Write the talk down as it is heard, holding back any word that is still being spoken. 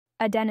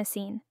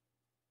Adenosine.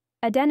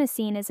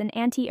 Adenosine is an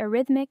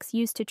antiarrhythmics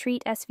used to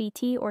treat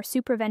SVT or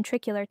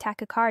supraventricular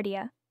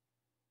tachycardia.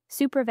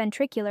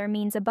 Supraventricular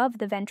means above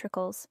the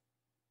ventricles.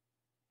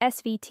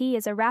 SVT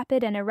is a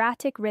rapid and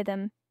erratic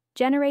rhythm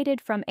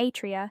generated from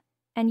atria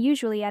and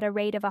usually at a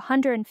rate of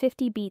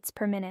 150 beats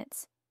per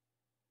minute.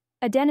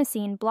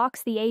 Adenosine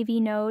blocks the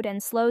AV node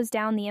and slows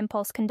down the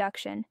impulse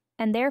conduction,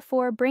 and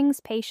therefore brings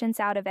patients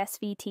out of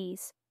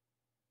SVTs.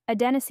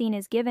 Adenosine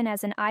is given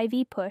as an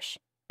IV push,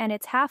 and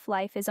its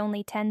half-life is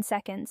only 10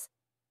 seconds.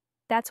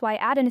 That's why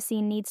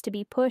adenosine needs to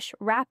be pushed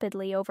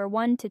rapidly over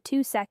 1 to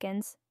 2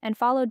 seconds and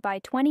followed by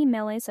 20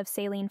 ml of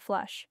saline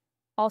flush,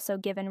 also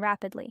given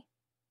rapidly.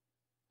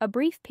 A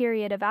brief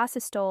period of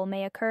asystole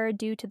may occur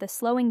due to the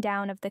slowing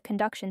down of the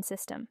conduction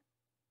system.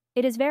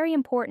 It is very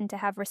important to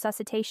have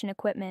resuscitation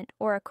equipment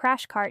or a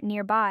crash cart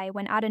nearby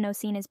when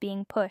adenosine is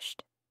being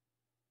pushed.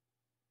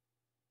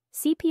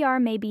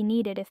 CPR may be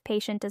needed if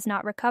patient does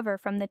not recover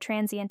from the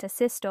transient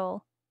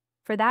asystole.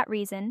 For that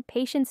reason,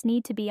 patients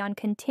need to be on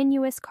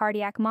continuous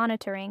cardiac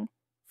monitoring,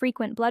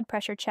 frequent blood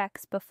pressure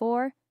checks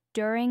before,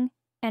 during,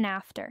 and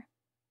after.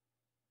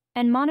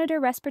 And monitor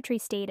respiratory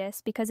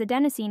status because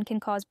adenosine can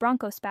cause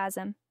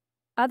bronchospasm.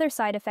 Other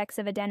side effects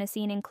of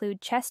adenosine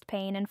include chest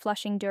pain and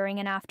flushing during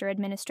and after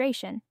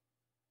administration.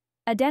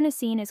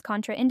 Adenosine is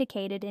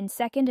contraindicated in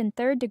second and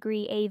third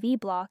degree AV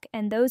block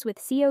and those with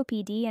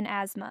COPD and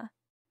asthma.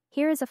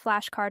 Here is a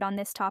flashcard on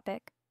this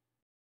topic.